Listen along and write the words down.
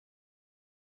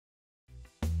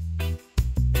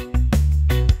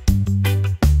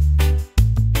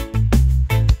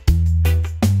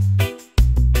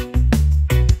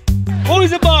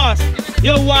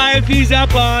Your wife is a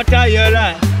part of your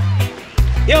life.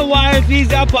 Your wife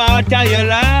is a part of your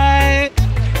life.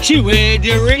 She wear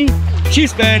the ring, she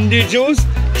spend the juice,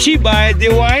 she buy the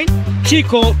wine, she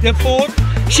cook the food,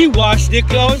 she wash the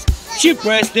clothes, she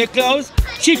press the clothes,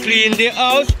 she clean the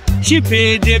house, she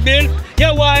pay the bill.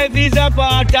 Your wife is a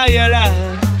part of your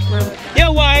life.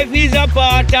 Your wife is a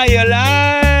part of your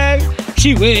life.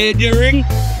 She wear the ring,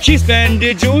 she spend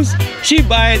the juice, she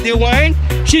buy the wine,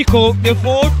 she cook the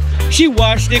food, she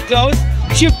wash the clothes,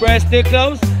 she press the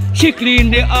clothes, she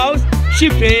clean the house, she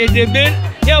pay the bill.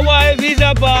 Your wife is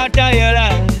a part of your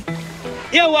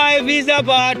life. Your wife is a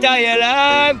part of your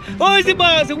life. Who is the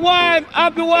boss? Wife,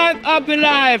 happy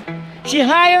life. She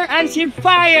hire and she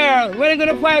fire. When are you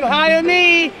gonna fire? Hire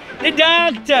me? The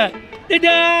doctor. The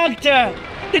doctor.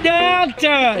 The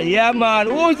doctor. Yeah, man.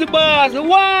 Who's the boss? The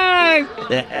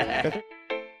wife.